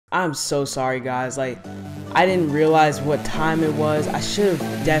I'm so sorry, guys. Like, I didn't realize what time it was. I should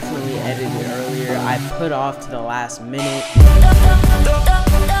have definitely edited it earlier. I put off to the last minute.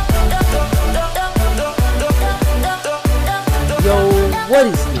 Yo, what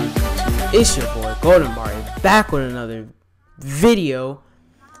is good? It's your boy Golden Mario back with another video.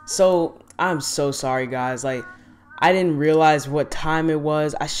 So I'm so sorry, guys. Like, I didn't realize what time it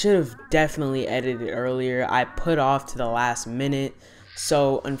was. I should have definitely edited it earlier. I put off to the last minute.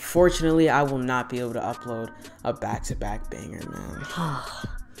 So unfortunately, I will not be able to upload a back-to-back banger, man.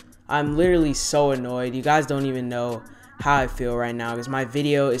 I'm literally so annoyed. You guys don't even know how I feel right now because my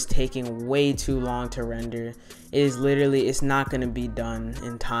video is taking way too long to render. It's not going to be done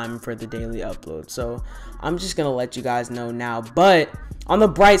in time for the daily upload. So I'm just going to let you guys know now. But on the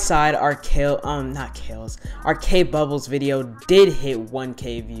bright side, our Kbubblez video did hit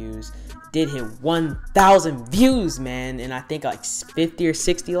 1K views. Did hit 1,000 views, man, and I think like 50 or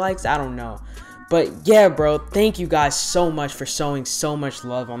 60 likes, I don't know. But yeah, bro, thank you guys so much for showing so much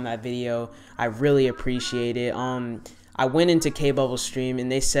love on that video. I really appreciate it. I went into Kbubblez stream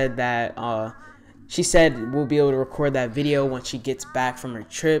and they said that she said we'll be able to record that video once she gets back from her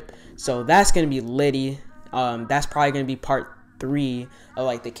trip. So that's gonna be litty. That's probably gonna be part 3 of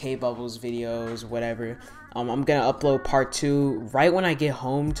like the Kbubblez videos, whatever. I'm gonna upload part 2 right when I get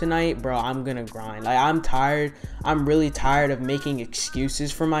home tonight, bro. I'm gonna grind. Like, I'm tired. I'm really tired of making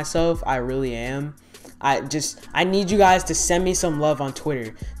excuses for myself. I really am. I need you guys to send me some love on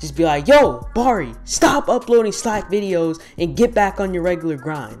Twitter. Just be like, yo, Bari, stop uploading Slack videos and get back on your regular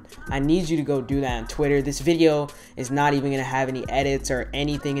grind. I need you to go do that on Twitter. This video is not even gonna have any edits or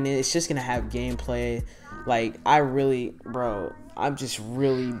anything in it. It's just gonna have gameplay. Like, I'm just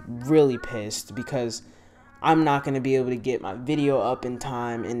really pissed because I'm not going to be able to get my video up in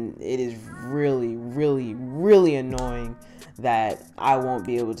time, and it is really annoying that I won't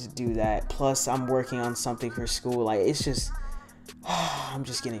be able to do that. Plus, I'm working on something for school. Like, it's just, I'm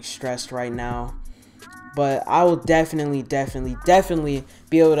just getting stressed right now. But I will definitely be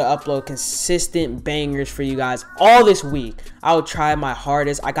able to upload consistent bangers for you guys all this week. I will try my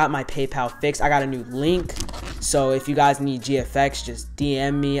hardest. I got my PayPal fixed. I got a new link. So if you guys need GFX, just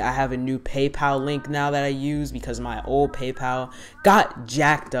DM me. I have a new PayPal link now that I use because my old PayPal got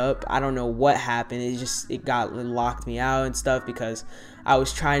jacked up. I don't know what happened. It locked me out and stuff because I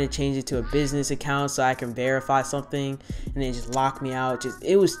was trying to change it to a business account so I can verify something, and it just locked me out.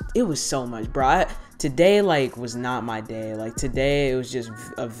 It was so much, bro. Today, like, was not my day. Like, today it was just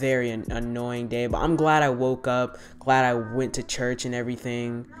a very annoying day, but I'm glad I woke up, glad I went to church and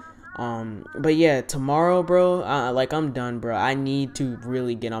everything. But yeah, tomorrow, bro, like, I'm done, bro. I need to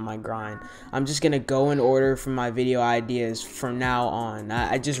really get on my grind. I'm just gonna go in order for my video ideas from now on.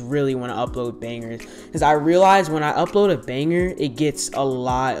 I just really want to upload bangers because I realize when I upload a banger, it gets a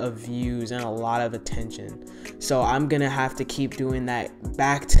lot of views and a lot of attention. So I'm gonna have to keep doing that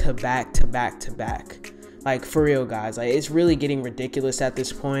back to back. Like, for real, guys. Like, it's really getting ridiculous at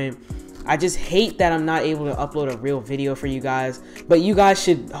this point. I just hate that I'm not able to upload a real video for you guys, but you guys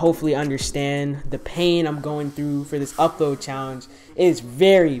should hopefully understand the pain I'm going through for this upload challenge. It is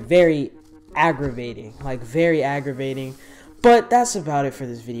very aggravating, like, very aggravating. But that's about it for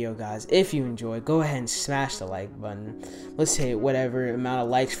this video, guys. If you enjoyed, go ahead and smash the like button. Let's hit whatever amount of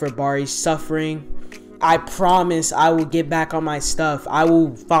likes for Bari's suffering. I promise I will get back on my stuff. I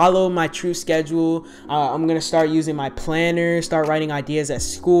will follow my true schedule. I'm going to start using my planner, start writing ideas at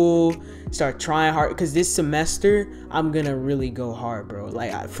school, start trying hard. Because this semester, I'm going to really go hard, bro.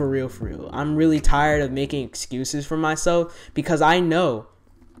 Like, for real. I'm really tired of making excuses for myself because I know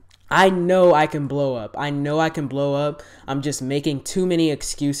I can blow up. I'm just making too many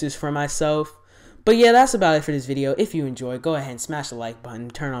excuses for myself. But yeah, that's about it for this video. If you enjoyed, go ahead and smash the like button,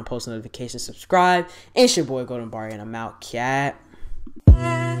 turn on post notifications, subscribe. And it's your boy Golden Bari, and I'm out, cat.